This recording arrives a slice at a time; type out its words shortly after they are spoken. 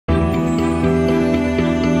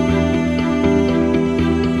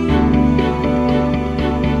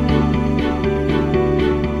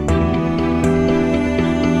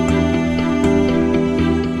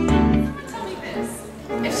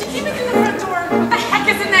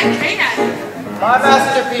My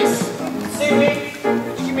masterpiece. Seaweed,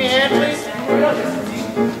 would you give me a hand, please?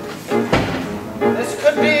 This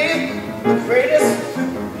could be the greatest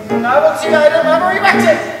novelty item ever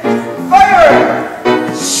erected. Fire!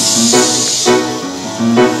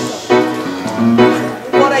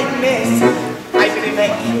 What I missed, I believe that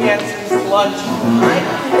Hansen's lunch. I'd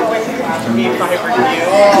go and grab me if I were you.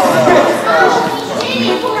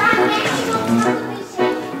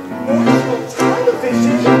 National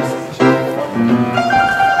television?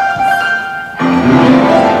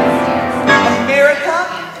 America,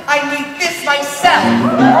 I need this myself.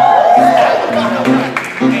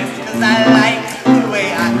 It's because I like the way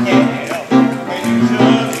I am. And you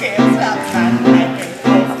just can't stop trying to make it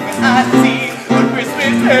when I see what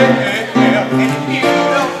Christmas is. And if you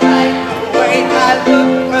don't like the way I look,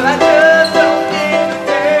 well, I just don't give a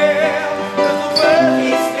damn. 'Cause the world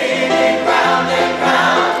keeps spinning round and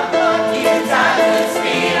round. Even time to the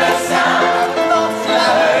speed of sound. Thoughts I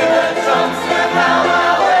heard the drums come out my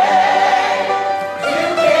way. You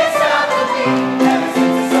can't stop the beat ever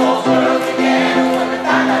since the soul's broke again. When the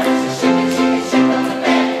time I just shake it on the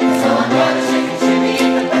bed. So I'm gonna shake it, shimmy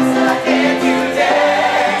it the best that I can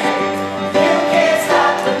today. You can't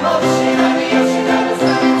stop the motion of the ocean of the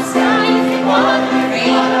sun in the sky. If you want,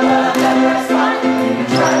 but I'll never respond. You can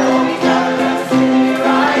try to hold me down, just look in your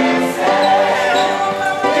eye and say,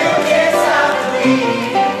 you can't stop the beat.